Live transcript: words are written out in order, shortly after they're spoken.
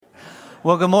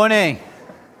Well, good morning.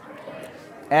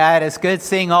 And it's good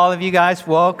seeing all of you guys.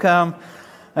 Welcome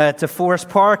to Forest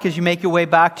Park. As you make your way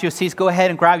back to your seats, go ahead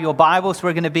and grab your Bibles.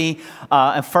 We're going to be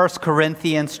in 1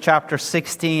 Corinthians chapter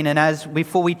 16. And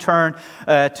before we turn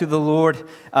to the Lord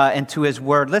and to His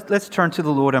Word, let's turn to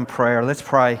the Lord in prayer. Let's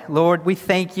pray. Lord, we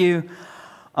thank you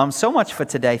so much for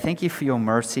today. Thank you for your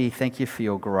mercy. Thank you for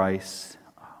your grace.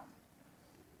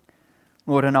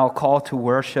 Lord, in our call to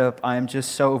worship, I am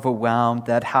just so overwhelmed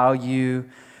at how you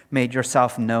made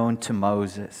yourself known to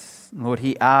Moses. Lord,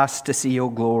 he asked to see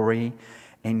your glory,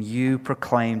 and you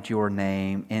proclaimed your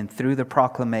name. And through the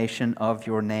proclamation of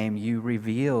your name, you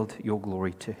revealed your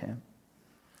glory to him.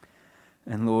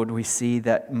 And Lord, we see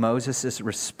that Moses'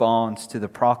 response to the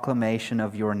proclamation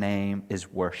of your name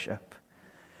is worship.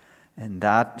 And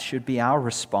that should be our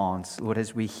response, Lord,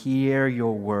 as we hear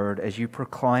your word, as you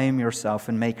proclaim yourself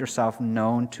and make yourself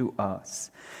known to us,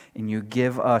 and you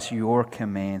give us your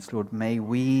commands. Lord, may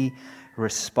we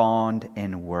respond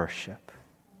in worship.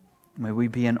 May we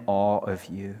be in awe of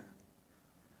you.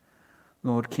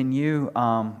 Lord, can you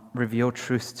reveal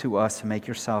truth to us and make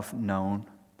yourself known?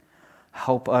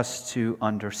 Help us to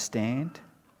understand.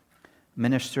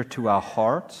 Minister to our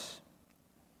hearts.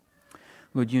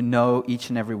 Lord, you know each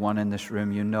and every one in this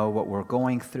room. You know what we're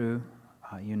going through.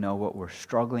 You know what we're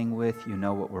struggling with. You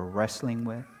know what we're wrestling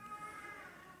with.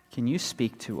 Can you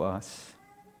speak to us?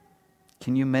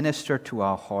 Can you minister to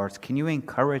our hearts? Can you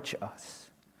encourage us?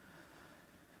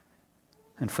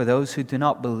 And for those who do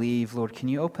not believe, Lord, can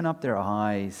you open up their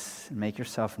eyes and make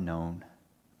yourself known?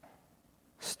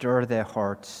 Stir their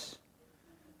hearts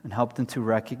and help them to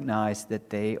recognize that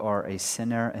they are a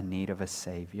sinner in need of a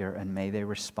Savior, and may they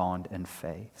respond in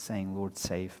faith, saying, Lord,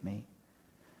 save me.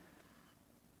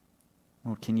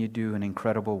 Lord, can you do an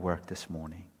incredible work this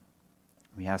morning?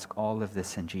 We ask all of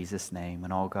this in Jesus' name,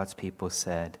 and all God's people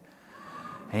said,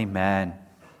 Amen.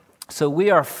 So we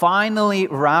are finally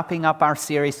wrapping up our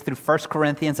series through 1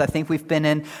 Corinthians. I think we've been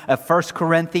in 1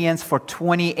 Corinthians for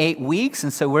 28 weeks,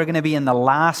 and so we're going to be in the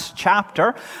last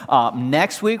chapter.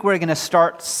 Next week, we're going to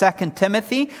start 2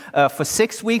 Timothy. For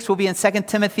 6 weeks, we'll be in 2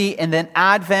 Timothy, and then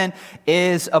Advent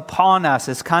is upon us.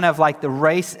 It's kind of like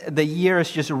the year is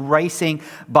just racing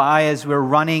by as we're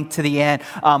running to the end.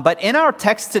 But in our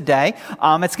text today,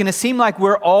 it's going to seem like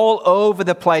we're all over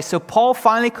the place. So Paul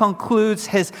finally concludes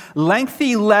his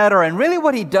lengthy letter. And really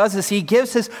what he does is he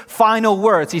gives his final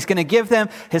words. He's going to give them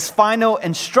his final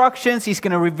instructions. He's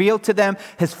going to reveal to them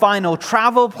his final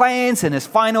travel plans and his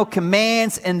final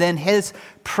commands, and then his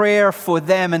prayer for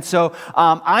them. And so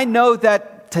I know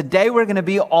that today we're going to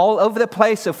be all over the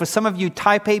place. So for some of you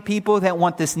type A people that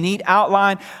want this neat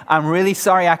outline, I'm really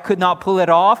sorry I could not pull it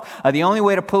off. The only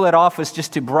way to pull it off is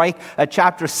just to break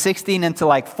chapter 16 into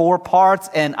like 4 parts,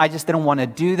 and I just didn't want to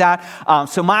do that.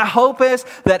 So my hope is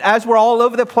that as we're all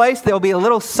over the place, there'll be a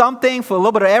little something for a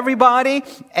little bit of everybody,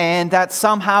 and that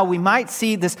somehow we might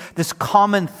see this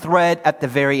common thread at the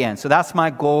very end. So that's my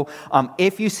goal.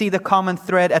 If you see the common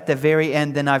thread at the very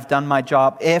end, then I've done my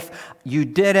job. If you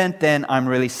didn't, then I'm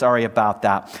really sorry about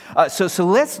that. So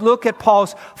let's look at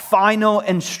Paul's final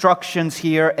instructions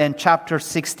here in chapter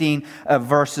 16,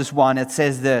 verses 1. It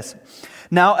says this: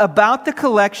 Now about the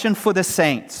collection for the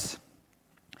saints,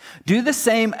 do the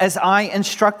same as I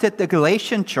instructed the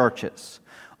Galatian churches.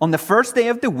 On the first day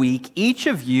of the week, each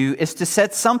of you is to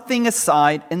set something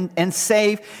aside and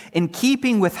save in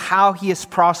keeping with how he is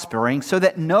prospering, so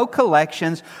that no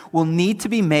collections will need to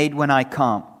be made when I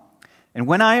come. And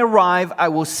when I arrive, I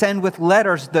will send with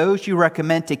letters those you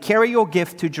recommend to carry your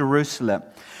gift to Jerusalem.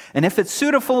 And if it's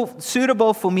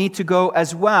suitable for me to go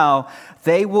as well,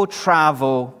 they will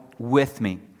travel with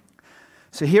me.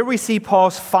 So here we see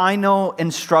Paul's final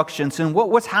instructions. And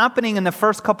what's happening in the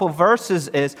first couple of verses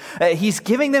is he's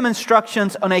giving them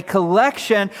instructions on a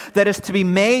collection that is to be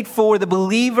made for the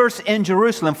believers in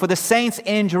Jerusalem, for the saints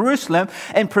in Jerusalem.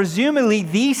 And presumably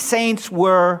these saints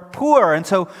were poor. And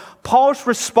so Paul's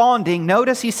responding.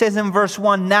 Notice he says in verse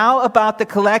 1, now about the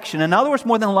collection. In other words,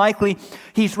 more than likely,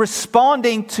 he's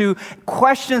responding to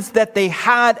questions that they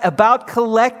had about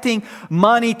collecting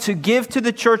money to give to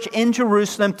the church in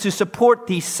Jerusalem to support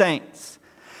these saints.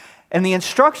 And the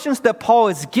instructions that Paul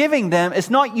is giving them is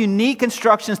not unique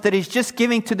instructions that he's just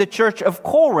giving to the church of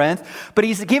Corinth, but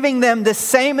he's giving them the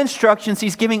same instructions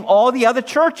he's giving all the other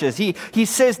churches. He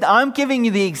says, I'm giving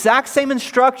you the exact same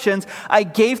instructions I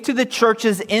gave to the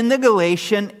churches in the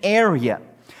Galatian area.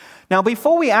 Now,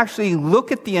 before we actually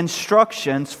look at the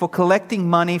instructions for collecting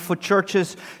money for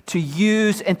churches to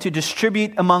use and to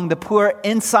distribute among the poor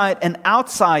inside and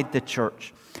outside the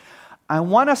church, I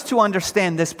want us to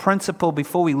understand this principle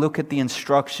before we look at the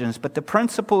instructions. But the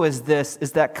principle is this,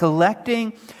 is that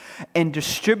collecting and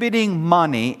distributing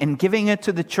money and giving it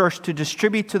to the church to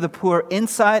distribute to the poor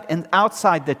inside and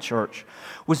outside the church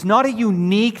was not a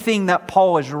unique thing that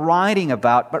Paul is writing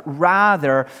about, but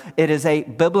rather it is a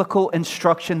biblical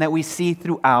instruction that we see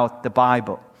throughout the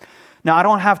Bible. Now, I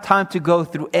don't have time to go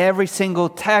through every single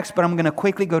text, but I'm going to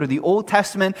quickly go to the Old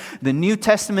Testament, the New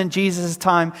Testament, Jesus'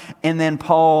 time, and then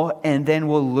Paul, and then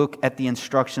we'll look at the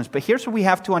instructions. But here's what we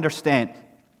have to understand.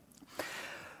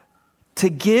 To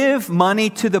give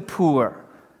money to the poor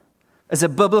is a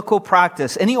biblical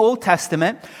practice. In the Old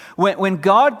Testament, when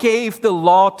God gave the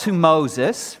law to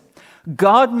Moses,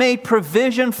 God made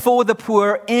provision for the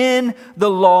poor in the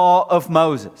law of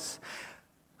Moses.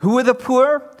 Who were the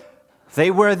poor? They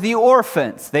were the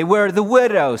orphans, they were the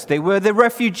widows, they were the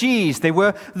refugees, they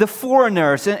were the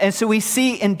foreigners. And so we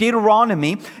see in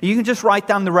Deuteronomy, you can just write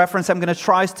down the reference. I'm going to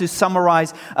try to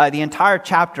summarize the entire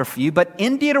chapter for you. But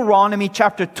in Deuteronomy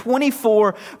chapter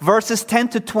 24, verses 10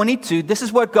 to 22, this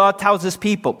is what God tells his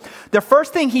people. The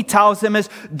first thing he tells them is,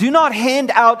 do not hand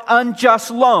out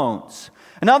unjust loans.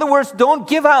 In other words, don't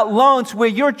give out loans where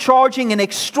you're charging an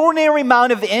extraordinary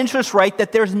amount of interest rate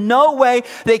that there's no way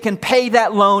they can pay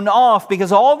that loan off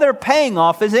because all they're paying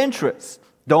off is interest.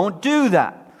 Don't do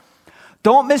that.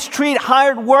 Don't mistreat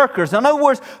hired workers. In other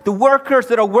words, the workers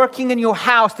that are working in your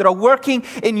house, that are working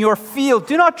in your field,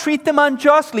 do not treat them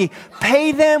unjustly.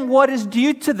 Pay them what is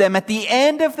due to them. At the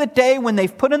end of the day, when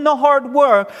they've put in the hard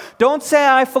work, don't say,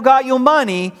 I forgot your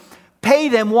money. Pay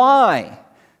them. Why?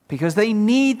 Because they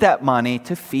need that money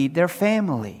to feed their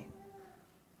family.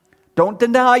 Don't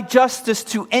deny justice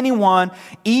to anyone,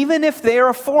 even if they're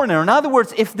a foreigner. In other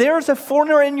words, if there's a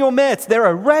foreigner in your midst, they're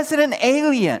a resident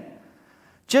alien.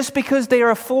 Just because they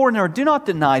are a foreigner, do not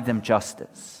deny them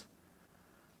justice,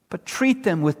 but treat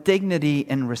them with dignity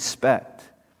and respect.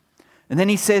 And then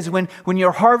he says, when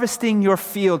you're harvesting your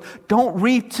field, don't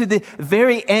reap to the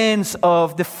very ends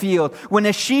of the field. When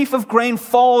a sheaf of grain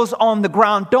falls on the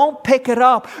ground, don't pick it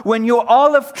up. When your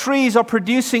olive trees are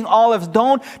producing olives,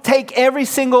 don't take every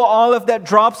single olive that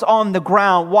drops on the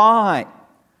ground. Why?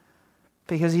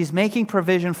 Because he's making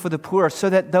provision for the poor so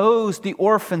that those, the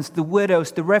orphans, the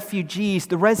widows, the refugees,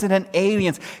 the resident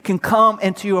aliens can come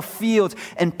into your fields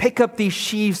and pick up these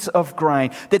sheaves of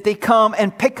grain, that they come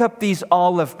and pick up these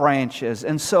olive branches.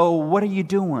 And so what are you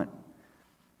doing?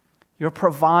 You're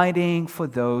providing for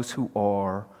those who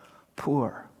are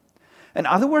poor. In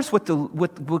other words,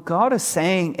 what God is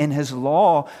saying in his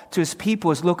law to his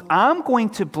people is, look, I'm going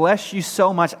to bless you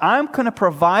so much. I'm going to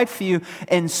provide for you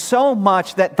in so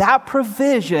much that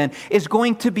provision is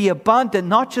going to be abundant,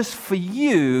 not just for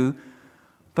you,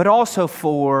 but also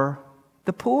for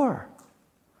the poor.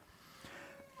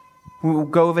 We'll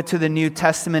go over to the New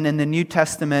Testament. In the New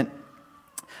Testament,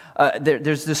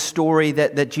 there's this story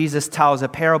that Jesus tells, a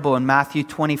parable in Matthew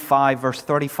 25, verse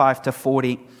 35 to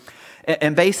 40.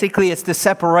 And basically, it's the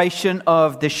separation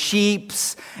of the sheep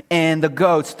and the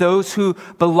goats. Those who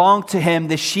belong to him,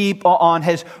 the sheep are on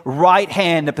his right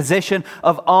hand, the position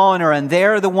of honor. And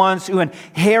they're the ones who are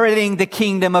inheriting the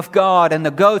kingdom of God. And the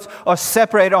goats are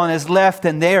separated on his left,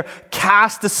 and they're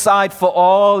cast aside for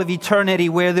all of eternity,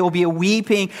 where there will be a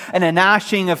weeping and a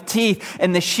gnashing of teeth.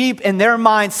 And the sheep in their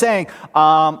mind saying,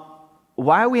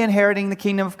 why are we inheriting the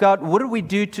kingdom of God? What do we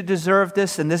do to deserve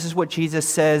this? And this is what Jesus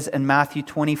says in Matthew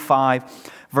 25,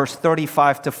 verse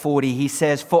 35 to 40. He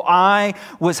says, for I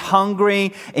was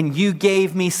hungry and you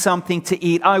gave me something to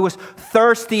eat. I was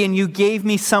thirsty and you gave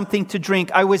me something to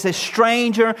drink. I was a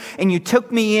stranger and you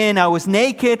took me in. I was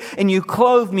naked and you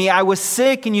clothed me. I was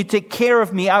sick and you took care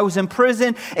of me. I was in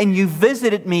prison and you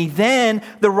visited me. Then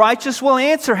the righteous will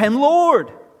answer him,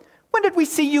 Lord, when did we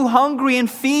see you hungry and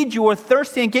feed you, or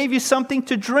thirsty and gave you something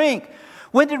to drink?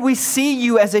 When did we see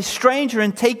you as a stranger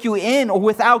and take you in, or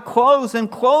without clothes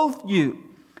and clothe you?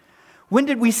 When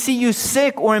did we see you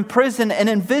sick or in prison and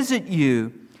then visit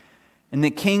you? And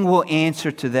the king will answer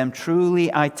to them,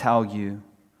 truly I tell you,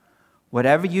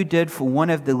 whatever you did for one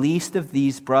of the least of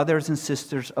these brothers and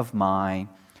sisters of mine,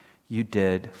 you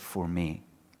did for me.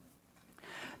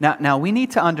 Now we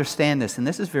need to understand this, and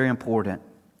this is very important.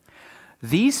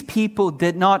 These people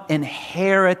did not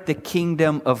inherit the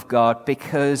kingdom of God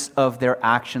because of their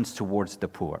actions towards the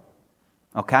poor.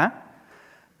 Okay?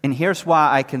 And here's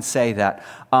why I can say that.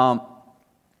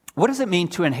 What does it mean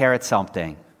to inherit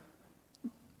something?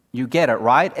 You get it,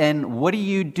 right? And what do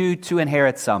you do to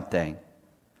inherit something?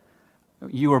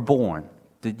 You were born.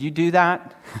 Did you do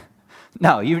that?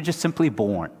 No, you were just simply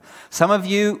born. Some of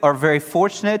you are very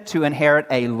fortunate to inherit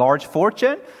a large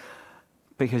fortune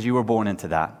because you were born into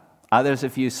that. Others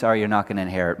of you, sorry, you're not going to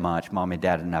inherit much. Mom and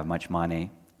dad didn't have much money.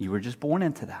 You were just born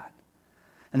into that.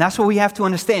 And that's what we have to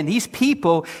understand. These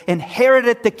people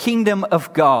inherited the kingdom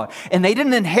of God. And they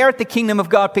didn't inherit the kingdom of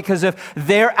God because of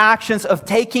their actions of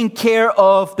taking care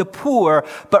of the poor,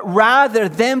 but rather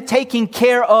them taking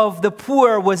care of the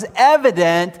poor was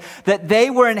evident that they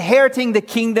were inheriting the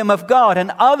kingdom of God.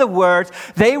 In other words,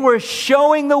 they were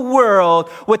showing the world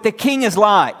what the king is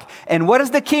like. And what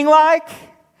is the king like?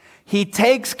 He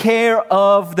takes care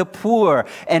of the poor.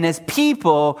 And his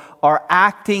people are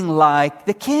acting like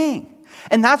the king.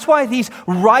 And that's why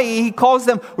he calls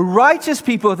them righteous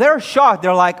people. They're shocked.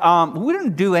 They're like, we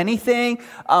didn't do anything.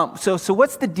 So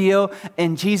what's the deal?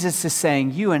 And Jesus is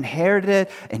saying, you inherited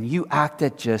it and you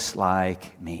acted just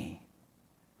like me.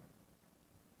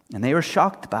 And they were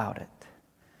shocked about it.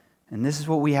 And this is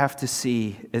what we have to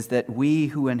see, is that we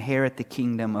who inherit the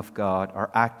kingdom of God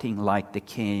are acting like the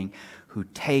king who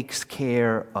takes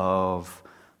care of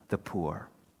the poor.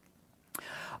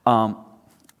 One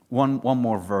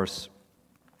more verse.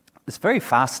 It's very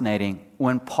fascinating.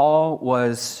 When Paul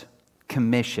was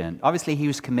commissioned, obviously he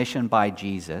was commissioned by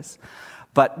Jesus,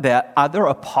 but the other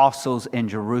apostles in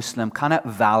Jerusalem kind of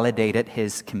validated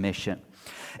his commission.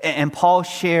 And Paul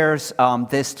shares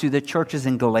this to the churches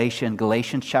in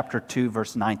Galatians chapter 2,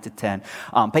 verse 9 to 10.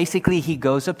 Basically, he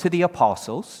goes up to the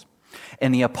apostles,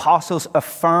 and the apostles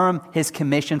affirm his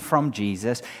commission from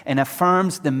Jesus and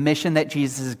affirms the mission that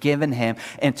Jesus has given him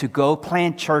and to go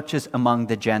plant churches among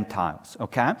the Gentiles,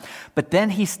 okay? But then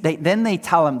they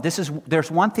tell him,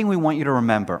 there's one thing we want you to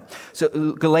remember.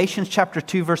 So Galatians chapter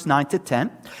 2, verse 9 to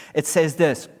 10, it says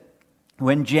this,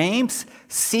 when James,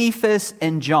 Cephas,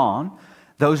 and John,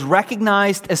 those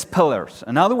recognized as pillars.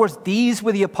 In other words, these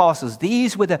were the apostles.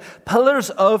 These were the pillars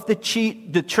of the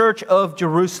church of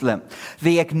Jerusalem.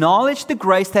 They acknowledged the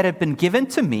grace that had been given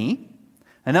to me.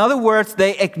 In other words,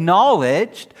 they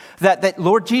acknowledged that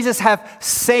Lord Jesus have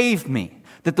saved me,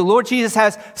 that the Lord Jesus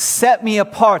has set me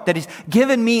apart, that He's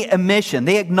given me a mission.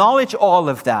 They acknowledge all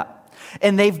of that.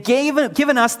 And they've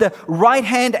given us the right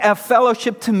hand of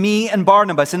fellowship to me and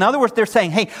Barnabas. In other words, they're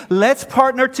saying, hey, let's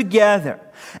partner together,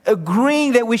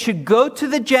 agreeing that we should go to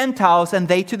the Gentiles and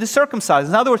they to the circumcised.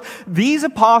 In other words, these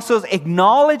apostles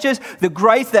acknowledges the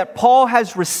grace that Paul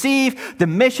has received, the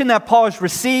mission that Paul has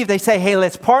received. They say, hey,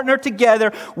 let's partner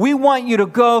together. We want you to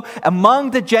go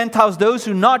among the Gentiles, those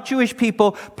who are not Jewish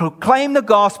people, proclaim the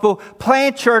gospel,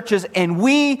 plant churches, and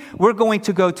we're going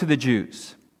to go to the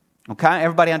Jews. Okay,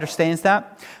 everybody understands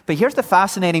that? But here's the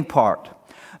fascinating part.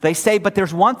 They say, but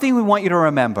there's one thing we want you to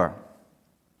remember.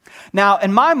 Now,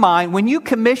 in my mind, when you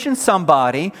commission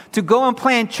somebody to go and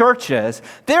plant churches,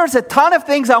 there's a ton of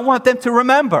things I want them to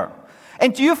remember.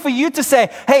 And for you to say,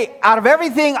 hey, out of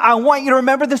everything, I want you to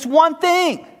remember this one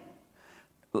thing.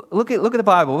 Look at the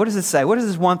Bible. What does it say? What is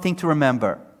this one thing to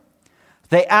remember?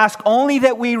 They ask only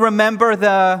that we remember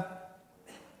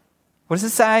what does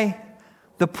it say?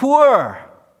 The poor.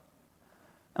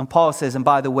 And Paul says, and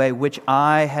by the way, which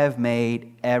I have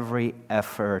made every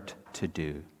effort to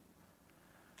do.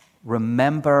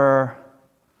 Remember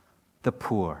the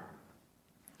poor.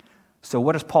 So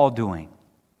what is Paul doing?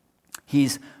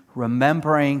 He's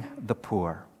remembering the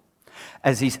poor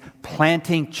as he's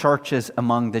planting churches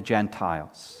among the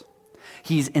Gentiles.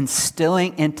 He's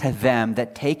instilling into them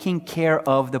that taking care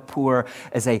of the poor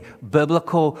is a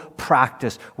biblical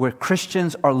practice where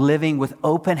Christians are living with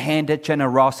open-handed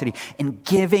generosity and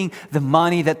giving the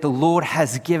money that the Lord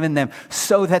has given them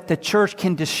so that the church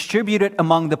can distribute it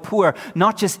among the poor,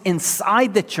 not just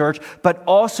inside the church, but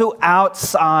also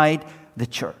outside the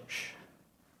church.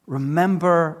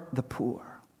 Remember the poor.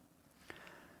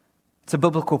 It's a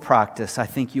biblical practice. I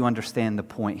think you understand the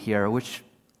point here, which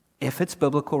if it's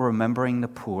biblical, remembering the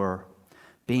poor,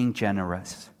 being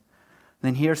generous,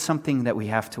 then here's something that we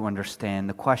have to understand.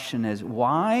 The question is,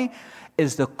 why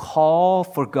is the call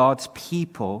for God's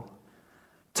people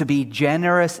to be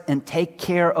generous and take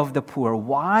care of the poor,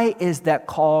 why is that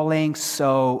calling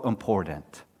so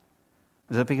important?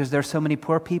 Is it because there's so many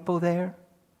poor people there?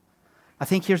 I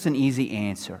think here's an easy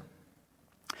answer.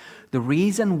 The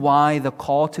reason why the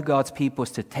call to God's people is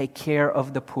to take care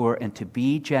of the poor and to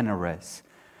be generous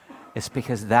is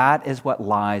because that is what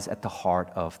lies at the heart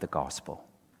of the gospel.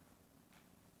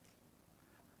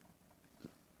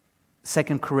 2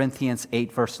 Corinthians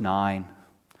 8, verse 9,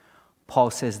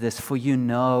 Paul says this, for you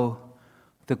know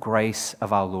the grace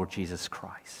of our Lord Jesus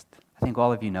Christ. I think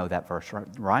all of you know that verse,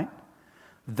 right?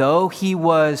 Though he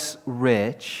was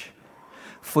rich,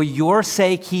 for your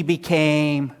sake he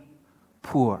became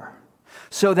poor,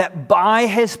 so that by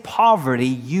his poverty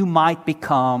you might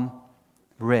become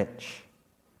rich.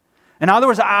 In other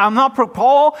words,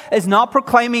 Paul is not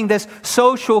proclaiming this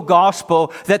social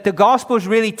gospel, that the gospel is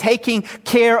really taking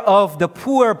care of the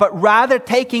poor, but rather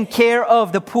taking care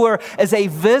of the poor as a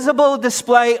visible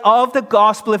display of the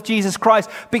gospel of Jesus Christ.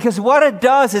 Because what it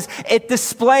does is it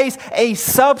displays a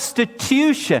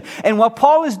substitution. And what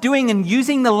Paul is doing in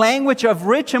using the language of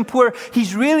rich and poor,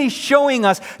 he's really showing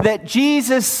us that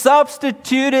Jesus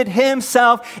substituted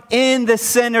himself in the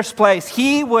sinner's place.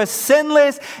 He was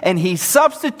sinless, and he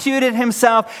substituted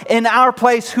himself in our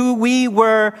place, who we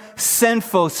were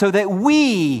sinful, so that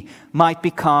we might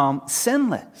become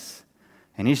sinless.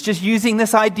 And he's just using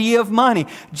this idea of money.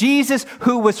 Jesus,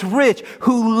 who was rich,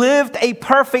 who lived a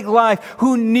perfect life,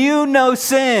 who knew no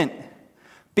sin,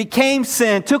 became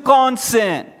sin, took on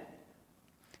sin,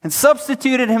 and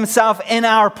substituted himself in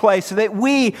our place, so that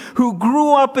we who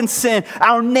grew up in sin,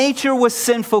 our nature was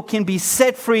sinful, can be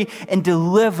set free and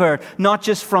delivered, not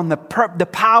just from the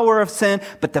power of sin,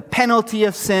 but the penalty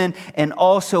of sin, and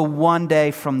also one day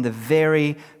from the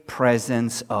very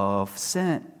presence of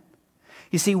sin.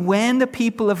 You see, when the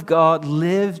people of God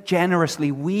live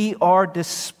generously, we are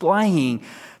displaying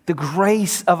the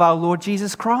grace of our Lord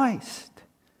Jesus Christ.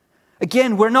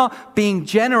 Again, we're not being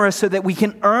generous so that we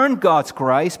can earn God's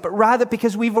grace, but rather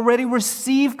because we've already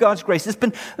received God's grace. It's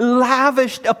been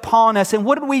lavished upon us. And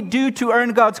what did we do to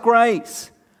earn God's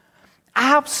grace?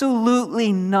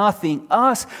 Absolutely nothing.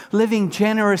 Us living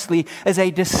generously is a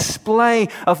display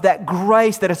of that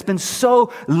grace that has been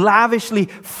so lavishly,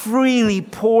 freely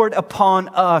poured upon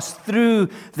us through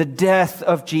the death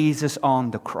of Jesus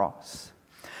on the cross.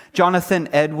 Jonathan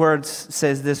Edwards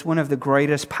says this, one of the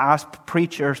greatest past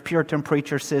preachers, Puritan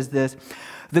preachers, says this: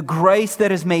 the grace that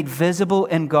is made visible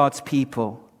in God's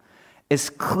people is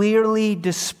clearly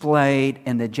displayed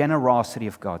in the generosity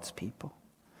of God's people.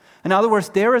 In other words,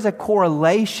 there is a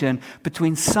correlation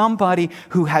between somebody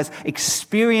who has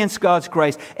experienced God's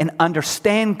grace and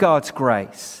understand God's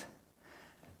grace,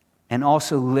 and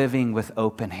also living with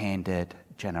open-handed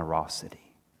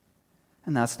generosity.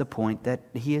 And that's the point that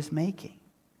he is making.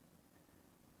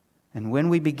 And when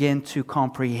we begin to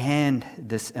comprehend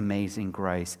this amazing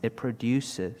grace, it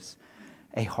produces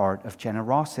a heart of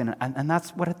generosity. And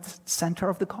that's what at the center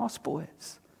of the gospel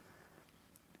is.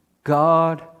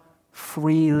 God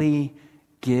freely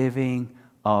giving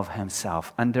of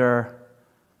himself under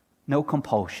no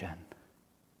compulsion,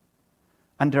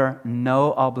 under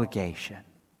no obligation.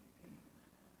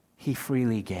 He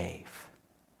freely gave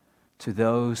to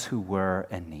those who were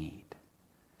in need.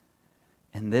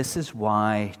 And this is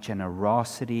why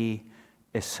generosity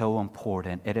is so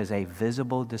important. It is a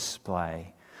visible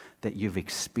display that you've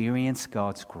experienced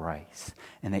God's grace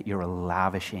and that you're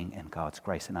lavishing in God's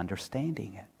grace and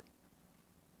understanding it.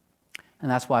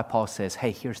 And that's why Paul says,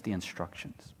 hey, here's the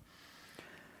instructions.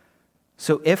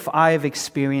 So if I've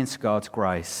experienced God's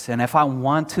grace and if I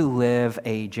want to live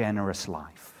a generous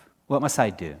life, what must I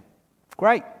do?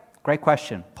 Great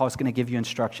question. Paul's going to give you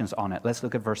instructions on it. Let's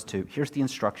look at verse 2. Here's the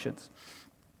instructions.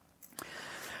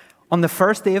 On the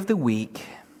first day of the week,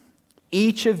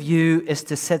 each of you is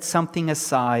to set something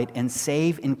aside and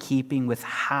save in keeping with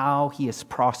how he is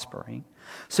prospering,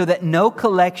 so that no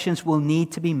collections will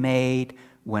need to be made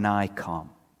when I come.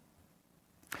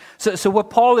 So what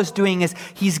Paul is doing is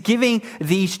he's giving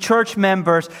these church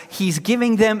members, he's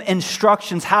giving them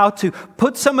instructions how to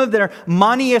put some of their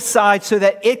money aside so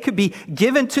that it could be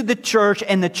given to the church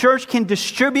and the church can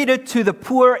distribute it to the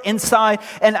poor inside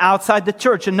and outside the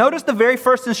church. And notice the very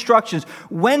first instructions.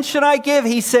 When should I give?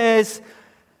 He says,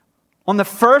 on the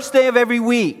first day of every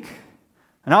week.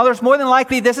 In other words, more than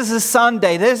likely, this is a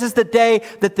Sunday. This is the day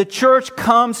that the church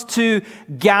comes to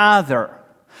gather.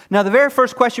 Now, the very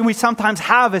first question we sometimes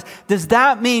have is, does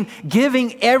that mean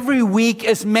giving every week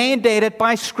is mandated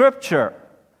by Scripture?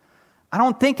 I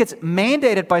don't think it's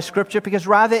mandated by Scripture, because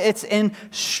rather it's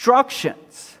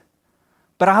instructions.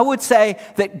 But I would say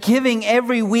that giving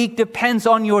every week depends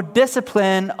on your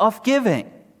discipline of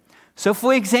giving. So,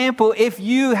 for example, if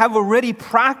you have already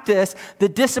practiced the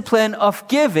discipline of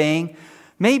giving,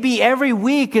 maybe every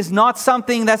week is not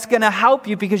something that's going to help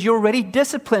you because you're already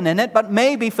disciplined in it. But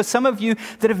maybe for some of you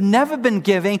that have never been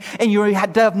giving and you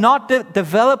have not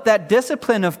developed that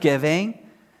discipline of giving,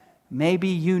 maybe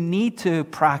you need to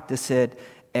practice it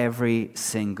every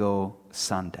single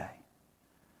Sunday.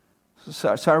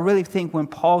 So I really think when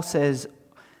Paul says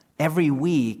every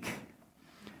week,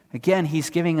 again, he's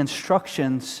giving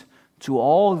instructions to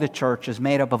all the churches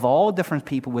made up of all different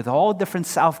people with all different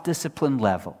self-discipline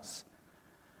levels.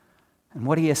 And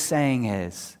what he is saying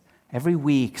is, every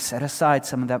week, set aside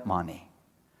some of that money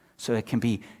so it can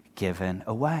be given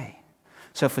away.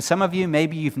 So for some of you,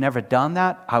 maybe you've never done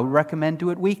that. I would recommend do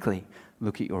it weekly.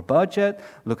 Look at your budget,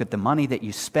 look at the money that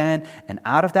you spend, and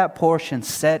out of that portion,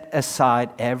 set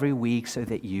aside every week so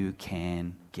that you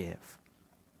can give.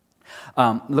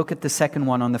 Look at the second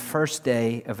one. On the first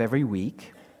day of every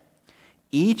week,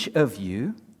 each of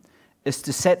you is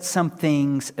to set some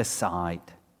things aside.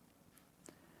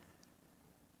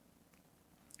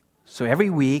 So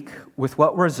every week, with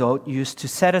what result? You used to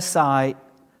set aside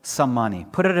some money.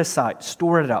 Put it aside,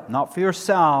 store it up, not for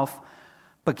yourself,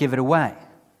 but give it away.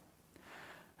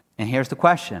 And here's the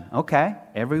question. Okay,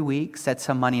 every week, set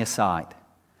some money aside.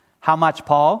 How much,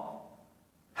 Paul?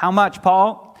 How much,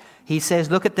 Paul? He says,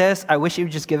 look at this. I wish he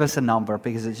would just give us a number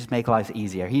because it just makes life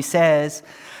easier. He says,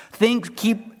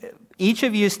 each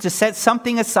of you is to set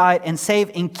something aside and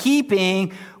save in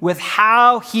keeping with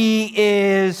how he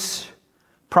is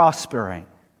prospering.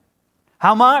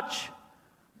 How much?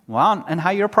 Well, and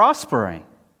how you're prospering.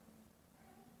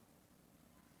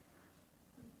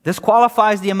 This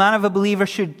qualifies the amount of a believer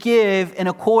should give in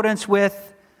accordance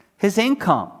with his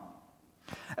income.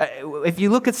 If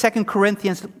you look at 2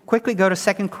 Corinthians, quickly go to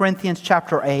 2 Corinthians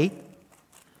chapter 8,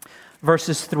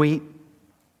 verses 3.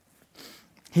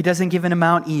 He doesn't give an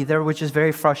amount either, which is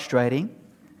very frustrating.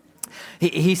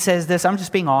 He says this, I'm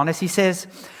just being honest. He says,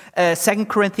 2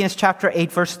 Corinthians chapter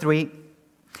 8, verse 3.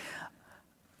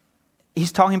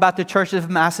 He's talking about the churches of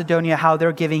Macedonia, how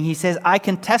they're giving. He says, I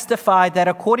can testify that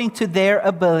according to their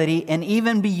ability and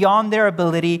even beyond their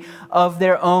ability of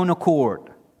their own accord.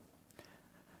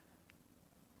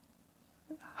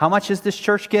 How much is this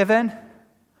church given?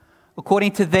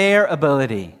 According to their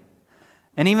ability.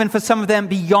 And even for some of them,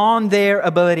 beyond their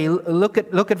ability. Look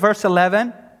at verse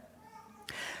 11.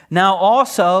 Now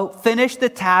also finish the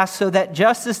task so that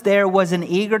just as there was an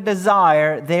eager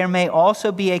desire, there may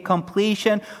also be a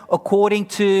completion according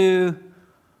to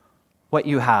what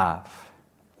you have.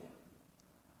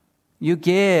 You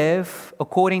give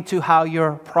according to how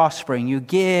you're prospering. You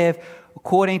give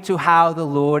according to how the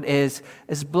Lord is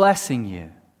blessing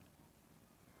you.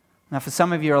 Now for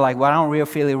some of you are like, well, I don't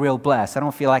feel real blessed. I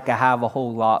don't feel like I have a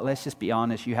whole lot. Let's just be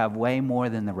honest. You have way more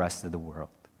than the rest of the world.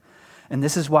 And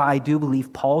this is why I do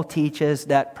believe Paul teaches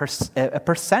that a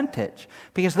percentage.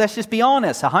 Because let's just be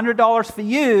honest, $100 for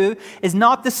you is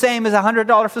not the same as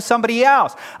 $100 for somebody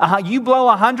else. You blow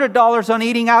 $100 on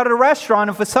eating out at a restaurant,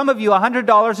 and for some of you,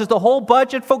 $100 is the whole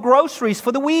budget for groceries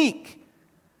for the week.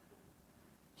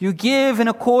 You give in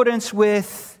accordance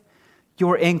with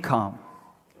your income.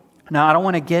 Now, I don't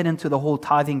want to get into the whole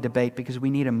tithing debate because we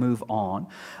need to move on.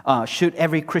 Should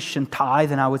every Christian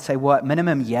tithe? And I would say, what?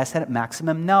 Minimum, yes. At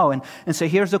maximum, no. And so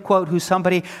here's a quote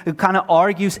somebody who kind of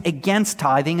argues against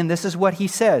tithing, and this is what he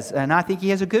says. And I think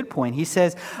he has a good point. He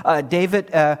says, David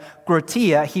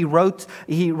Grotia,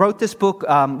 he wrote this book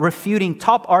refuting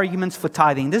top arguments for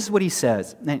tithing. This is what he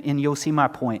says, and you'll see my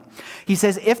point. He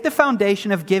says, if the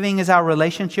foundation of giving is our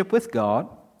relationship with God,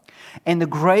 and the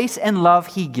grace and love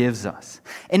He gives us.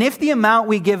 And if the amount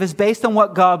we give is based on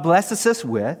what God blesses us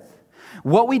with,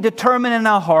 what we determine in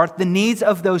our heart, the needs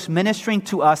of those ministering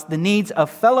to us, the needs of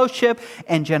fellowship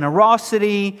and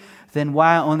generosity, then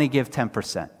why only give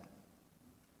 10%?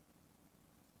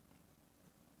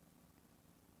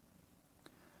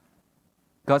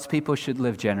 God's people should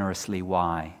live generously.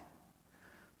 Why?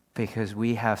 Because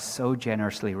we have so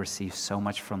generously received so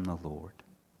much from the Lord.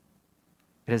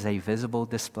 It is a visible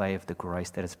display of the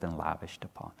grace that has been lavished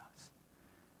upon us.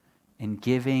 In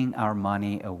giving our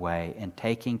money away and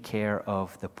taking care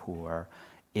of the poor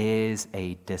is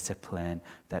a discipline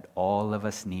that all of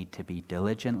us need to be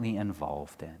diligently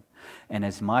involved in. And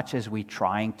as much as we're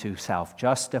trying to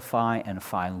self-justify and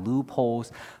find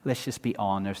loopholes, let's just be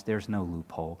honest, there's no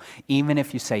loophole. Even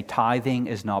if you say tithing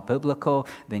is not biblical,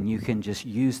 then you can just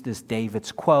use this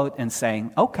David's quote and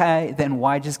saying, okay, then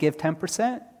why just give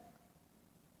 10%?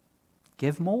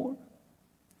 Give more.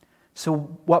 So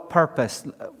what purpose?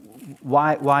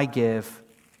 Why give?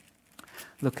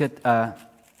 Look at 1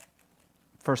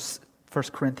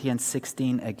 Corinthians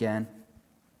 16 again.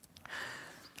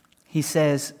 He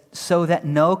says, so that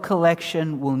no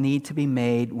collection will need to be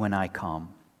made when I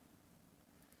come.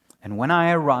 And when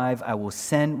I arrive, I will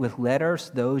send with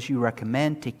letters those you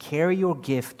recommend to carry your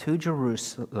gift to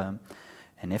Jerusalem.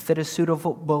 And if it is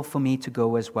suitable for me to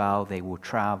go as well, they will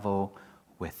travel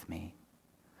with me.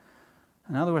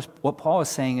 In other words, what Paul is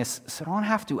saying is, so don't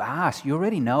have to ask. You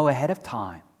already know ahead of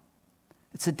time.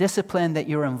 It's a discipline that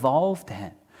you're involved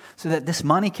in, so that this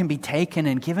money can be taken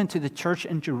and given to the church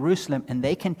in Jerusalem, and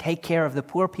they can take care of the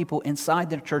poor people inside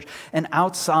their church and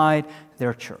outside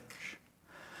their church.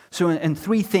 So in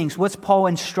three things, what's Paul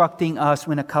instructing us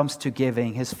when it comes to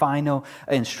giving? His final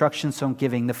instructions on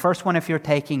giving. The first one, if you're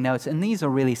taking notes, and these are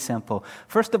really simple.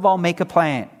 First of all, make a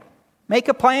plan. Make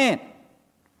a plan.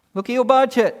 Look at your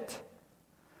budget.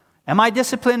 Am I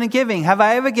disciplined in giving? Have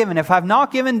I ever given? If I've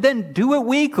not given, then do it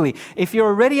weekly. If you're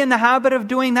already in the habit of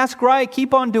doing, that's great.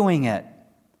 Keep on doing it.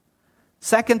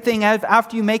 Second thing,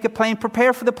 after you make a plan,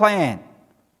 prepare for the plan.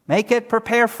 Make it,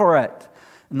 prepare for it.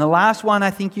 And the last one,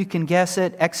 I think you can guess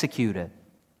it, execute it.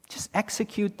 Just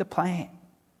execute the plan.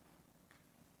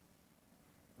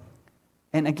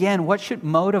 And again, what should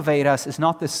motivate us is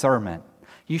not this sermon.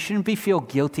 You shouldn't feel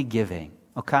guilty giving.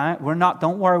 Okay?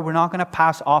 Don't worry, we're not going to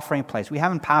pass offering plates. We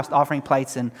haven't passed offering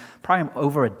plates in probably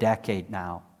over a decade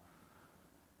now.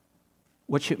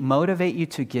 What should motivate you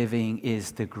to giving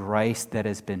is the grace that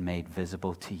has been made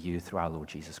visible to you through our Lord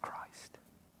Jesus Christ.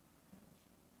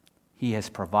 He has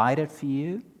provided for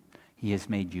you. He has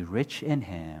made you rich in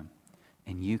Him.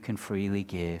 And you can freely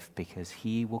give because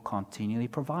He will continually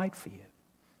provide for you.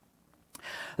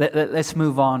 Let's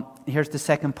move on. Here's the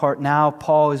second part. Now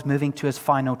Paul is moving to his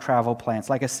final travel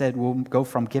plans. Like I said, we'll go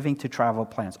from giving to travel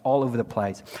plans all over the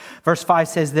place. Verse 5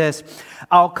 says this,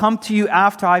 I'll come to you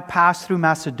after I pass through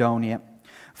Macedonia.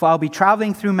 For I'll be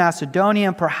traveling through Macedonia,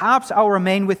 and perhaps I'll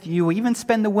remain with you or even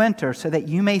spend the winter so that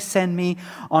you may send me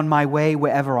on my way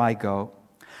wherever I go.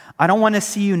 I don't want to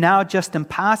see you now just in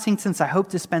passing, since I hope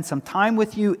to spend some time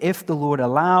with you if the Lord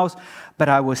allows. But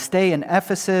I will stay in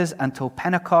Ephesus until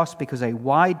Pentecost, because a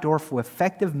wide door for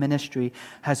effective ministry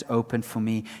has opened for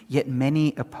me, yet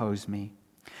many oppose me.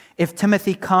 If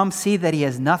Timothy comes, see that he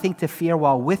has nothing to fear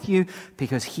while with you,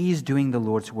 because he's doing the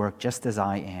Lord's work just as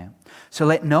I am. So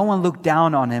let no one look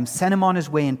down on him. Send him on his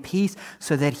way in peace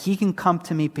so that he can come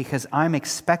to me, because I'm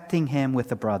expecting him with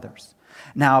the brothers.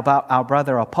 Now about our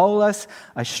brother Apollos,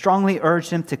 I strongly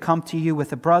urged him to come to you with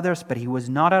the brothers, but he was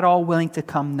not at all willing to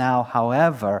come now.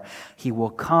 However, he will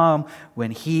come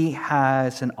when he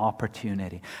has an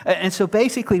opportunity. And so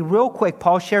basically, real quick,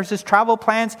 Paul shares his travel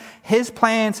plans,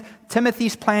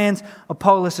 Timothy's plans,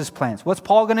 Apollos' plans. What's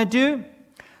Paul going to do?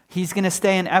 He's going to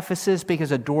stay in Ephesus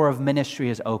because a door of ministry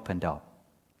has opened up.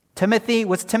 Timothy,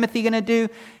 what's Timothy going to do?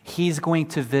 He's going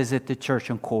to visit the church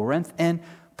in Corinth, and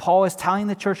Paul is telling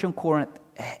the church in Corinth,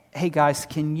 hey guys,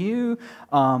 can you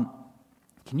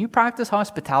practice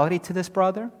hospitality to this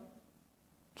brother?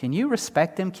 Can you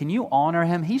respect him? Can you honor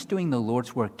him? He's doing the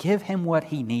Lord's work. Give him what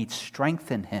he needs.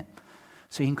 Strengthen him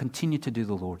so he can continue to do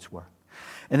the Lord's work.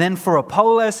 And then for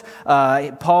Apollos,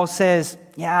 Paul says,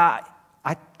 yeah,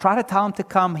 I try to tell him to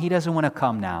come. He doesn't want to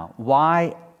come now.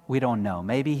 Why? We don't know.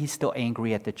 Maybe he's still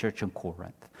angry at the church in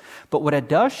Corinth. But what it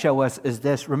does show us is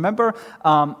this. Remember,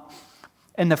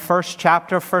 in the first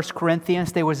chapter of 1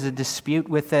 Corinthians, there was a dispute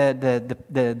with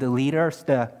the leaders,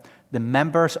 the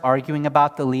members arguing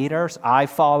about the leaders. I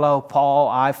follow Paul,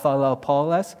 I follow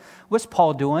Apollos. What's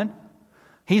Paul doing?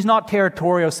 He's not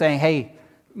territorial saying, hey,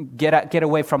 get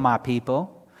away from my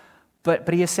people.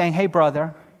 But he is saying, hey,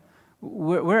 brother,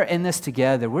 we're in this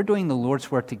together. We're doing the Lord's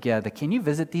work together. Can you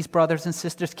visit these brothers and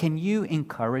sisters? Can you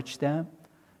encourage them?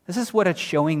 This is what it's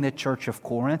showing the church of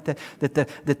Corinth,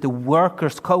 that the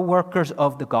workers, co-workers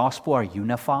of the gospel are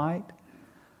unified.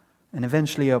 And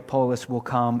eventually Apollos will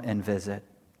come and visit.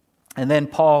 And then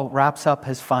Paul wraps up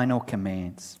his final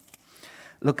commands.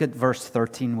 Look at verse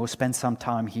 13. We'll spend some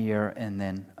time here and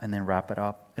then wrap it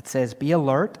up. It says, be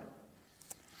alert,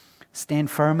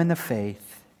 stand firm in the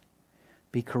faith,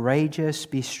 be courageous,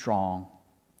 be strong,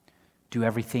 do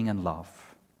everything in love.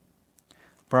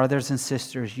 Brothers and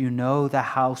sisters, you know the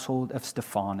household of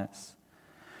Stephanas.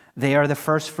 They are the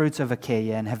first fruits of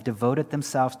Achaia and have devoted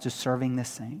themselves to serving the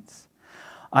saints.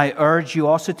 I urge you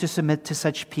also to submit to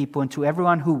such people and to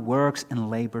everyone who works and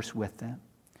labors with them.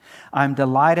 I'm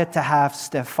delighted to have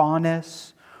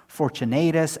Stephanas,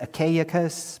 Fortunatus,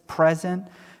 Achaicus present,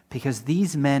 because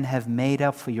these men have made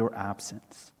up for your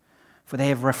absence. For they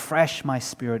have refreshed my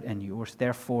spirit and yours.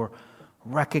 Therefore,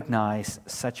 recognize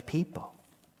such people.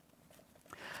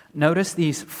 Notice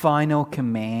these final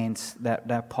commands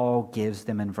that Paul gives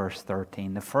them in verse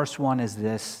 13. The first one is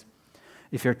this.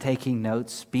 If you're taking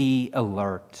notes, be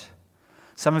alert.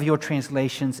 Some of your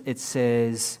translations, it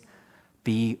says,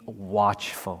 be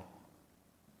watchful.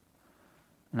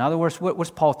 In other words, what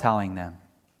was Paul telling them?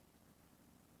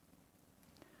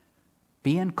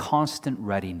 Be in constant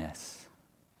readiness.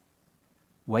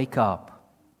 Wake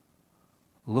up.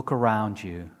 Look around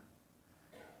you.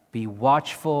 Be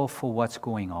watchful for what's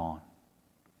going on.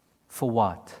 For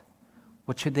what?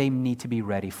 What should they need to be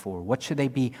ready for? What should they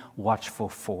be watchful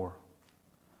for?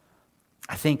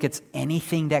 I think it's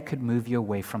anything that could move you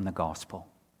away from the gospel.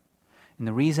 And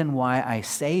the reason why I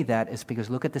say that is because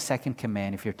look at the second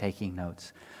command if you're taking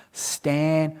notes.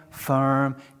 Stand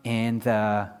firm in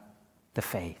the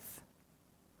faith.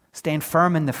 Stand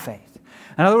firm in the faith.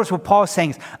 In other words, what Paul is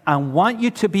saying is, I want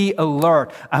you to be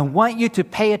alert. I want you to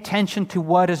pay attention to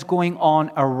what is going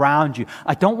on around you.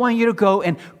 I don't want you to go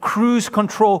in cruise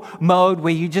control mode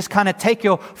where you just kind of take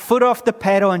your foot off the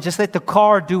pedal and just let the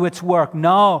car do its work.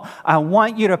 No, I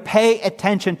want you to pay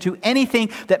attention to anything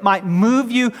that might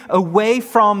move you away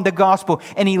from the gospel.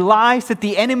 Any lies that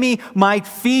the enemy might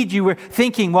feed you. We're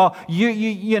thinking, well, you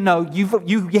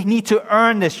need to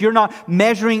earn this. You're not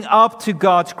measuring up to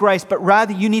God's grace, but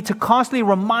rather you need to constantly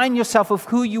remind yourself of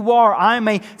who you are. I'm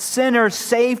a sinner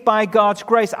saved by God's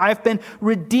grace. I've been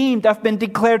redeemed. I've been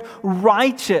declared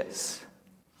righteous.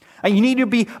 And you need to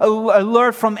be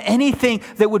alert from anything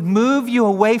that would move you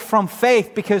away from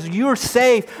faith, because you're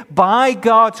saved by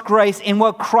God's grace in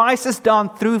what Christ has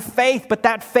done through faith. But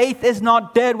that faith is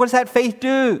not dead. What does that faith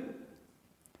do?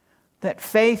 That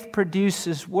faith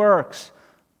produces works.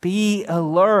 Be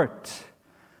alert.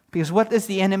 Because what is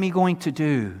the enemy going to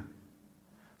do?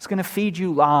 It's going to feed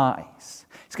you lies.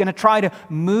 It's going to try to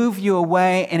move you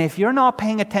away. And if you're not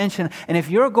paying attention, and if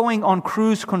you're going on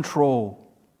cruise control,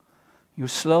 you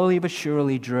slowly but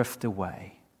surely drift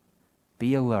away.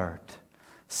 Be alert.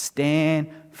 Stand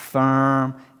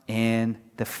firm in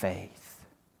the faith.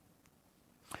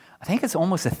 I think it's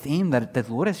almost a theme that the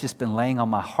Lord has just been laying on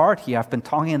my heart here. I've been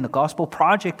talking in the Gospel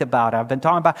Project about it. I've been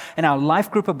talking about in our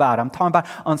life group about it. I'm talking about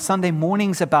on Sunday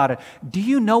mornings about it. Do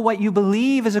you know what you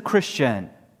believe as a Christian?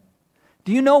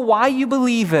 Do you know why you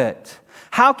believe it?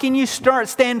 How can you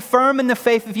stand firm in the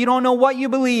faith if you don't know what you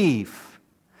believe?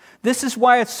 This is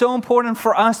why it's so important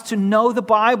for us to know the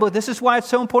Bible. This is why it's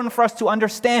so important for us to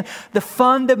understand the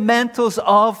fundamentals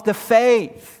of the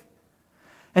faith.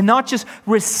 And not just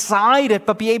recite it,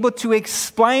 but be able to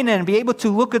explain it and be able to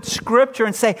look at Scripture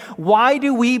and say, why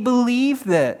do we believe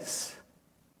this?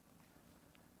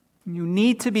 You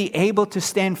need to be able to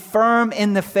stand firm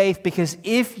in the faith, because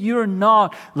if you're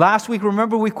not, last week,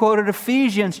 remember we quoted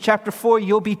Ephesians chapter 4,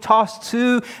 you'll be tossed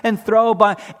to and fro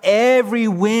by every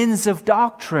winds of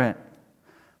doctrine,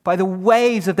 by the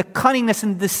waves of the cunningness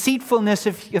and deceitfulness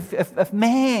of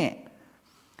man.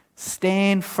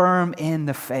 Stand firm in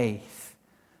the faith.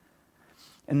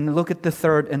 And look at the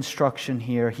third instruction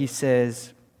here. He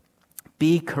says,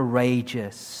 be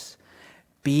courageous,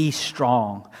 be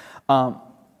strong.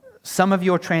 Some of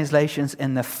your translations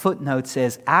in the footnote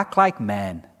says, act like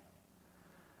men.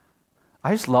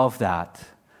 I just love that.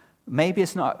 Maybe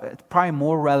it's probably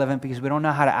more relevant because we don't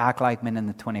know how to act like men in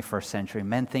the 21st century.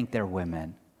 Men think they're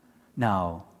women.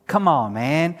 No. Come on,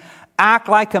 man. Act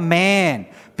like a man.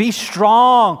 Be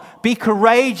strong. Be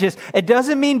courageous. It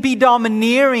doesn't mean be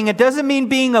domineering. It doesn't mean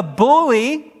being a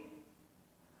bully,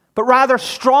 but rather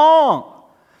strong.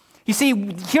 You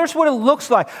see, here's what it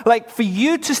looks like. Like, for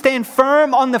you to stand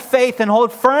firm on the faith and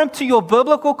hold firm to your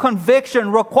biblical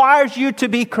conviction requires you to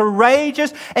be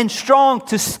courageous and strong,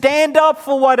 to stand up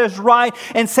for what is right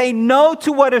and say no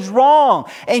to what is wrong.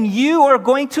 And you are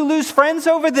going to lose friends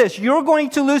over this. You're going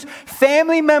to lose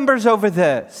family members over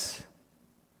this.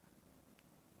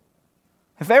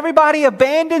 If everybody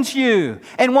abandons you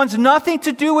and wants nothing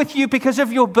to do with you because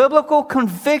of your biblical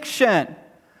conviction,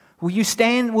 will you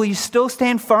still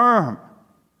stand firm?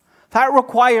 That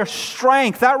requires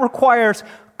strength. That requires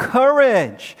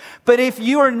courage. But if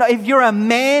you're a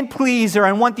man pleaser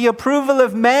and want the approval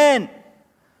of men,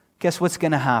 guess what's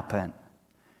going to happen?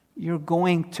 You're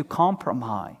going to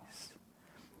compromise.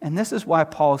 And this is why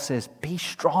Paul says, be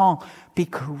strong, be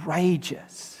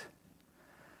courageous.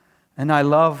 And I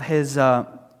love his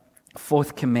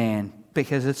fourth command,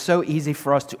 because it's so easy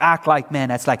for us to act like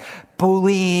men. It's like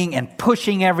bullying and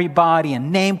pushing everybody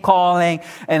and name calling.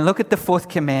 And look at the fourth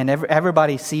command.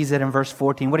 Everybody sees it in verse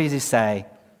 14. What does he say?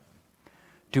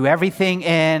 Do everything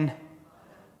in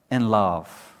love.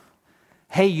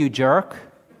 Hey, you jerk.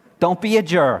 Don't be a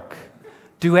jerk.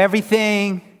 Do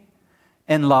everything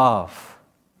in love.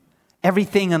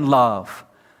 Everything in love.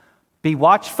 Be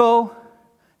watchful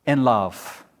in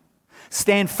love.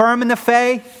 Stand firm in the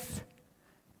faith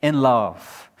in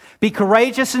love. Be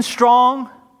courageous and strong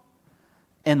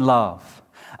in love.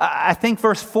 I think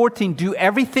verse 14, do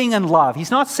everything in love. He's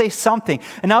not say something.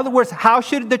 In other words, how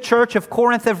should the church of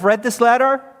Corinth have read this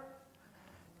letter?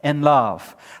 In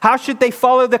love. How should they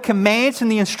follow the commands and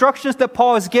the instructions that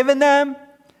Paul has given them?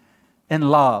 In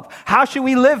love. How should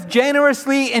we live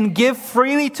generously and give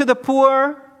freely to the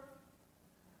poor?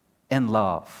 In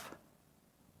love.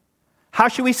 How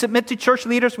should we submit to church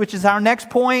leaders, which is our next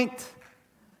point?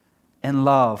 In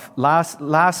love. Last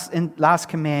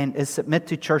command is submit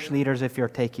to church leaders if you're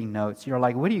taking notes. You're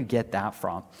like, where do you get that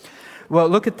from? Well,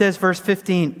 look at this, verse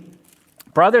 15.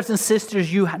 Brothers and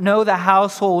sisters, you know the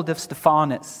household of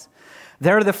Stephanas.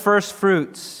 They're the first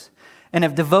fruits. and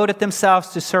have devoted themselves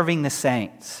to serving the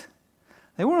saints.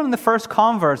 They were one of the first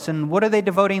converts, and what are they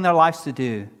devoting their lives to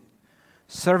do?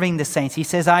 Serving the saints. He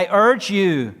says, I urge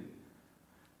you.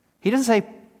 He doesn't say,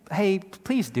 hey,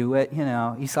 please do it.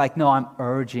 He's like, no, I'm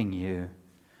urging you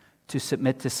to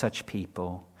submit to such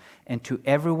people and to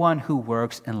everyone who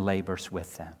works and labors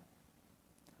with them.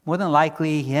 More than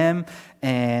likely, him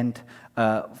and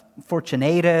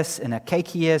Fortunatus and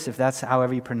Achaicus, if that's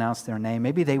however you pronounce their name,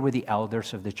 maybe they were the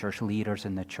elders of the church, leaders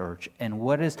in the church. And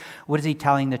what is he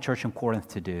telling the church in Corinth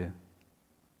to do?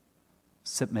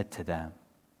 Submit to them.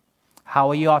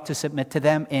 How you ought to submit to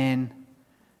them? In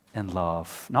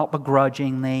love. Not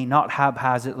begrudgingly, not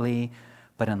haphazardly,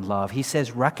 but in love. He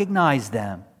says, recognize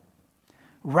them.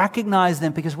 Recognize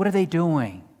them, because what are they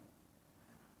doing?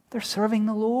 They're serving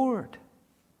the Lord.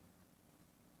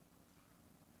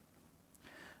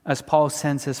 As Paul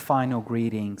sends his final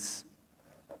greetings,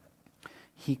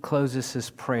 he closes his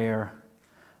prayer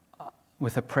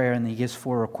with a prayer, and he gives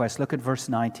 4 requests. Look at verse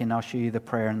 19. I'll show you the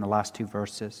prayer in the last 2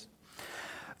 verses.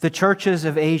 The churches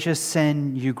of Asia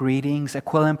send you greetings.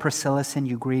 Aquila and Priscilla send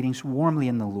you greetings warmly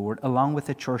in the Lord, along with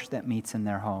the church that meets in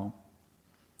their home.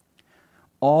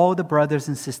 All the brothers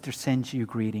and sisters send you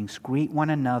greetings. Greet one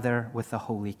another with a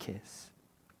holy kiss.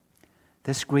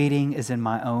 This greeting is in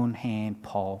my own hand,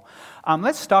 Paul.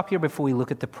 Let's stop here before we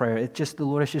look at the prayer. The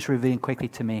Lord is just revealing quickly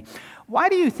to me. Why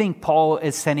do you think Paul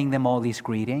is sending them all these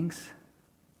greetings?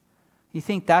 You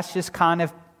think that's just kind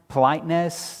of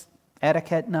politeness,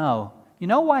 etiquette? No. You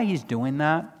know why he's doing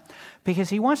that? Because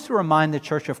he wants to remind the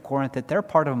church of Corinth that they're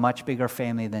part of a much bigger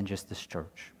family than just this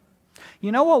church.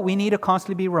 You know what we need to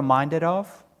constantly be reminded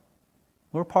of?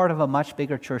 We're part of a much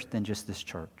bigger church than just this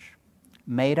church,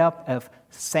 made up of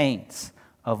saints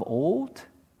of old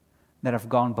that have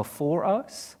gone before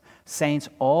us, saints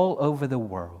all over the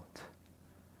world.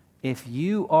 If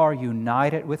you are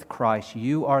united with Christ,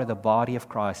 you are the body of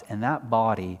Christ, and that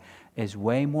body is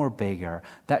way more bigger.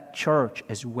 That church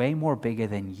is way more bigger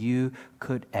than you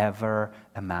could ever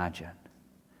imagine.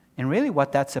 And really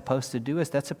what that's supposed to do is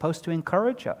that's supposed to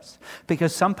encourage us.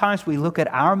 Because sometimes we look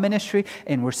at our ministry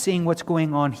and we're seeing what's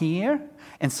going on here,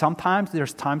 and sometimes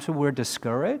there's times when we're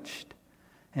discouraged.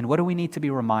 And what do we need to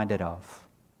be reminded of?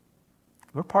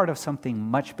 We're part of something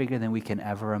much bigger than we can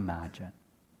ever imagine.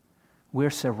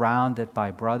 We're surrounded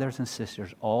by brothers and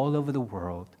sisters all over the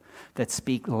world that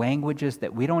speak languages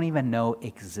that we don't even know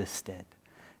existed.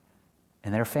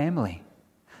 And they're family.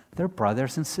 They're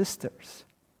brothers and sisters.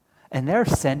 And they're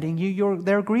sending you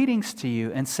their greetings to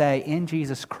you and say, in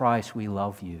Jesus Christ, we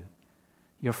love you.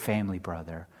 Your family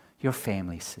brother, your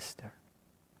family sister.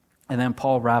 And then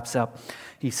Paul wraps up.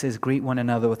 He says, greet one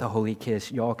another with a holy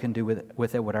kiss. Y'all can do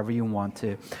with it whatever you want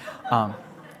to.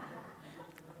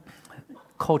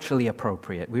 Culturally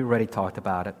appropriate. We already talked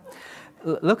about it.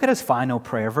 Look at his final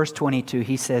prayer. Verse 22,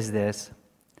 he says this.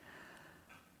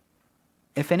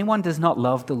 If anyone does not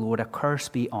love the Lord, a curse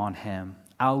be on him.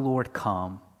 Our Lord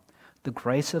come. The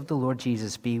grace of the Lord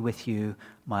Jesus be with you.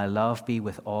 My love be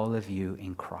with all of you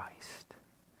in Christ.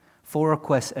 4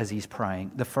 requests as he's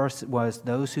praying. The first was,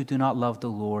 those who do not love the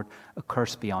Lord, a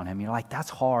curse be on him. You're like, that's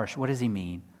harsh. What does he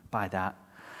mean by that?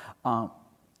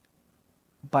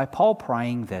 By Paul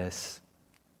praying this,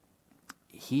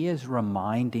 he is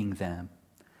reminding them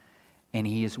and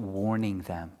he is warning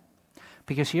them.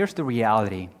 Because here's the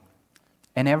reality.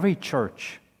 In every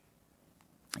church,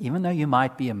 even though you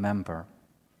might be a member,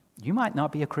 you might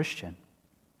not be a Christian.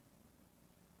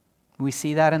 We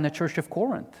see that in the church of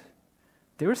Corinth.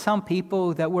 There are some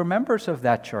people that were members of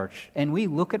that church, and we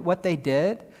look at what they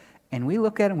did, and we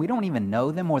look at them, we don't even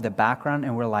know them or the background,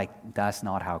 and we're like, that's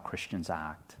not how Christians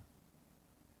act.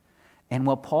 And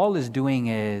what Paul is doing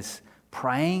is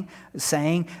praying,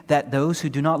 saying that those who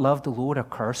do not love the Lord, a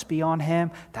curse be on him.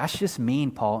 That's just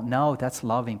mean, Paul. No, that's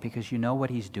loving, because you know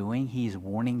what he's doing? He's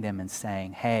warning them and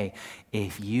saying, hey,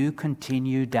 if you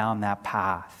continue down that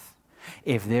path,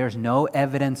 if there's no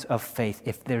evidence of faith,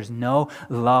 if there's no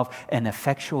love and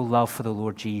effectual love for the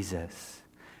Lord Jesus,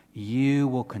 you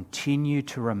will continue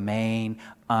to remain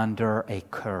under a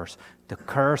curse, the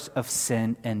curse of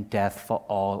sin and death for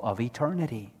all of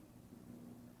eternity.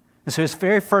 And so his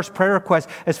very first prayer request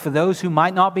is for those who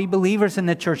might not be believers in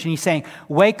the church. And he's saying,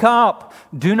 wake up.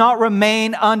 Do not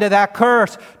remain under that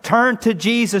curse. Turn to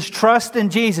Jesus. Trust in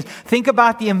Jesus. Think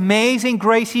about the amazing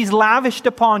grace he's lavished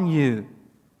upon you.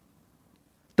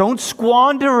 Don't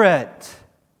squander it.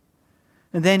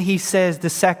 And then he says, the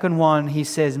second one, he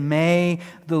says, may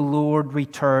the Lord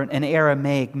return. In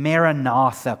Aramaic,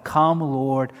 Maranatha, come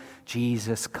Lord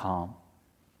Jesus, come.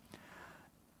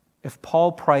 If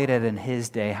Paul prayed it in his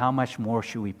day, how much more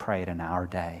should we pray it in our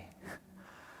day?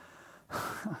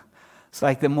 It's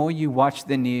like the more you watch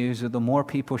the news or the more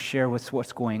people share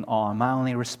what's going on, my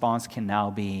only response can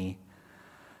now be,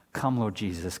 come, Lord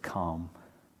Jesus, come.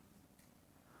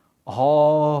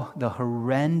 All the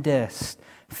horrendous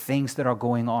things that are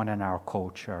going on in our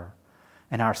culture,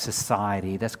 in our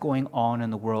society, that's going on in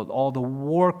the world, all the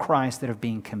war crimes that are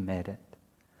being committed,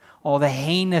 all the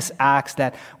heinous acts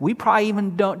that we probably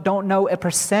even don't know a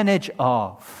percentage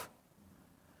of.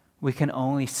 We can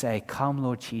only say, come,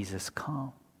 Lord Jesus,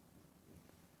 come.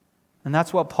 And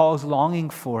that's what Paul's longing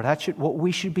for. That's what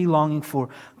we should be longing for.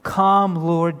 Come,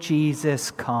 Lord Jesus,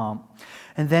 come.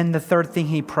 And then the third thing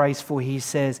he prays for, he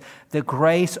says, the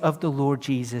grace of the Lord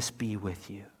Jesus be with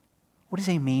you. What does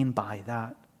he mean by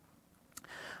that?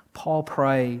 Paul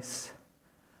prays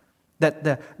that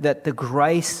the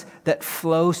grace that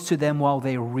flows to them while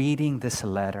they're reading this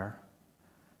letter,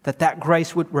 that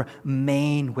grace would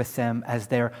remain with them as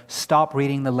they stop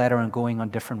reading the letter and going on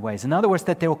different ways. In other words,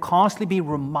 that they will constantly be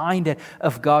reminded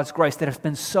of God's grace that has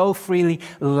been so freely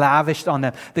lavished on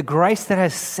them. The grace that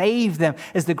has saved them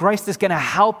is the grace that's going to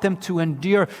help them to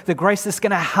endure, the grace that's going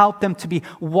to help them to be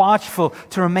watchful,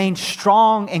 to remain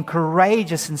strong and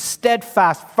courageous and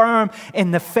steadfast, firm in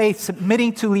the faith,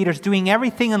 submitting to leaders, doing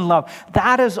everything in love.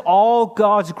 That is all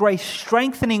God's grace,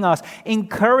 strengthening us,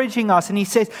 encouraging us. And he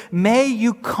says, may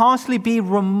you constantly be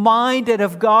reminded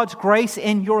of God's grace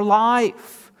in your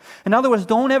life. In other words,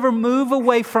 don't ever move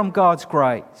away from God's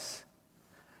grace.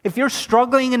 If you're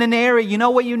struggling in an area, you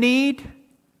know what you need?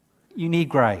 You need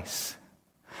grace.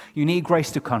 You need grace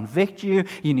to convict you.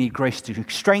 You need grace to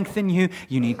strengthen you.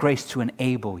 You need grace to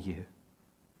enable you.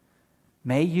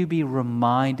 May you be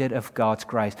reminded of God's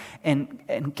grace.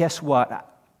 And guess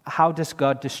what? How does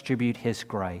God distribute His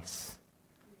grace?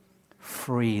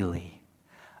 Freely.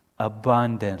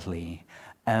 Abundantly,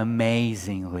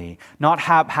 amazingly, not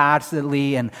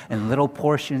haphazardly and little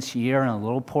portions here and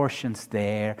little portions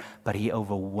there, but He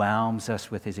overwhelms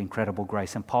us with His incredible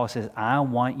grace. And Paul says, I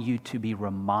want you to be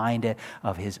reminded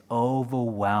of His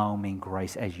overwhelming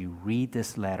grace as you read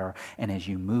this letter and as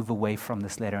you move away from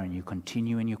this letter and you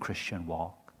continue in your Christian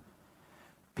walk.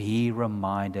 Be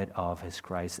reminded of His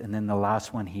grace. And then the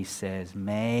last one he says,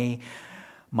 may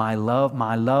my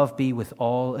love be with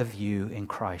all of you in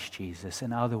Christ Jesus.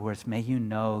 In other words, may you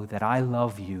know that I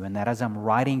love you and that as I'm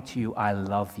writing to you, I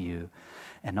love you.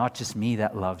 And not just me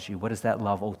that loves you. What is that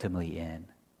love ultimately in?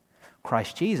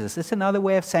 Christ Jesus. It's another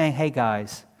way of saying, hey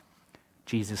guys,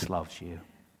 Jesus loves you.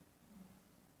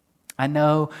 I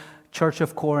know, Church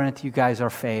of Corinth, you guys are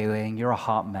failing. You're a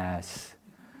hot mess.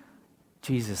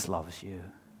 Jesus loves you.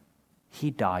 He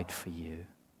died for you.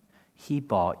 He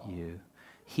bought you.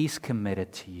 He's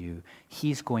committed to you.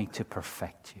 He's going to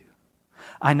perfect you.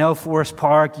 I know, Forest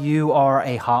Park, you are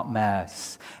a hot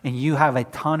mess, and you have a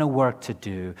ton of work to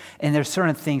do, and there's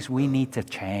certain things we need to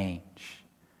change.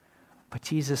 But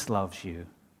Jesus loves you.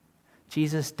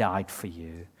 Jesus died for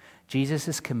you. Jesus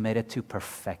is committed to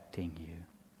perfecting you.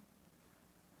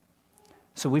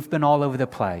 So we've been all over the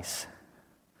place.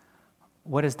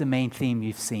 What is the main theme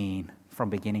you've seen from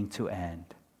beginning to end?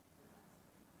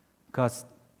 God's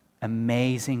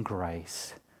amazing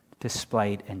grace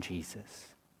displayed in Jesus.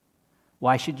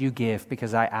 Why should you give?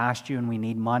 Because I asked you and we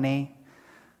need money?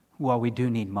 Well, we do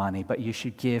need money, but you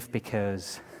should give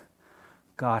because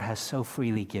God has so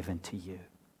freely given to you.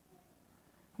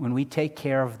 When we take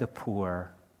care of the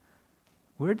poor,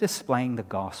 we're displaying the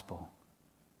gospel.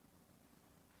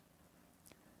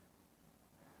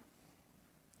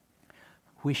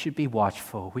 We should be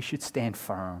watchful. We should stand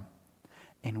firm.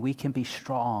 And we can be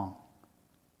strong.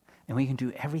 And we can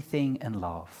do everything in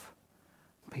love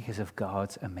because of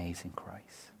God's amazing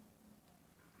grace.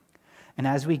 And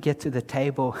as we get to the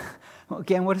table,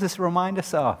 again, what does this remind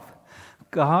us of?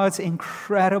 God's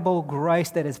incredible grace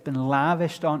that has been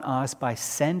lavished on us by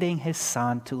sending His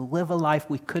Son to live a life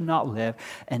we could not live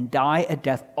and die a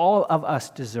death all of us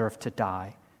deserve to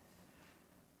die.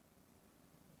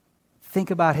 Think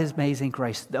about His amazing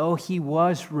grace. Though He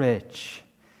was rich,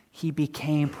 He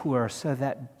became poor so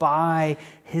that by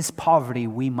His poverty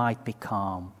we might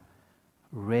become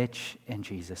rich in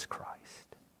Jesus Christ.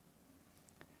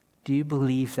 Do you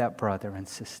believe that, brother and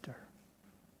sister?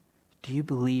 Do you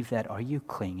believe that? Are you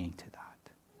clinging to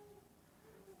that?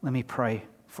 Let me pray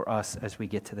for us as we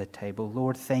get to the table.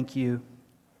 Lord, thank you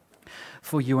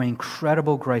for your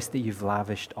incredible grace that you've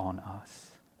lavished on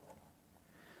us.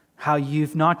 How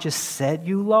you've not just said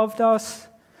you loved us,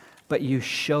 but you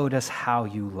showed us how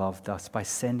you loved us by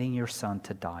sending your Son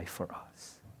to die for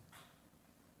us.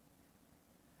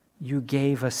 You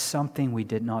gave us something we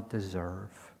did not deserve.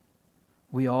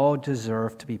 We all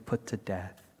deserve to be put to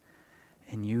death,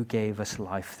 and you gave us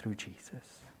life through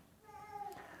Jesus.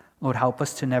 Lord, help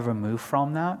us to never move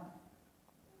from that.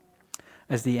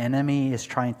 As the enemy is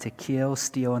trying to kill,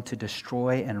 steal, and to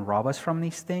destroy and rob us from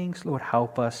these things, Lord,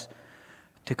 help us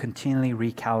to continually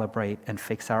recalibrate and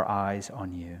fix our eyes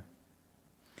on you.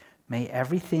 May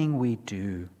everything we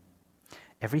do,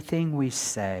 everything we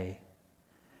say,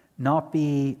 not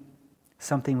be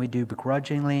something we do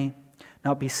begrudgingly,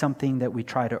 not be something that we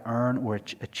try to earn or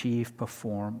achieve,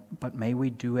 perform, but may we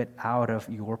do it out of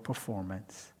your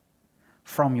performance,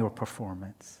 from your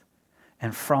performance,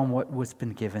 and from what was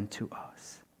been given to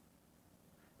us.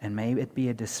 And may it be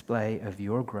a display of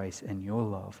your grace and your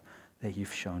love that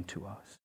you've shown to us.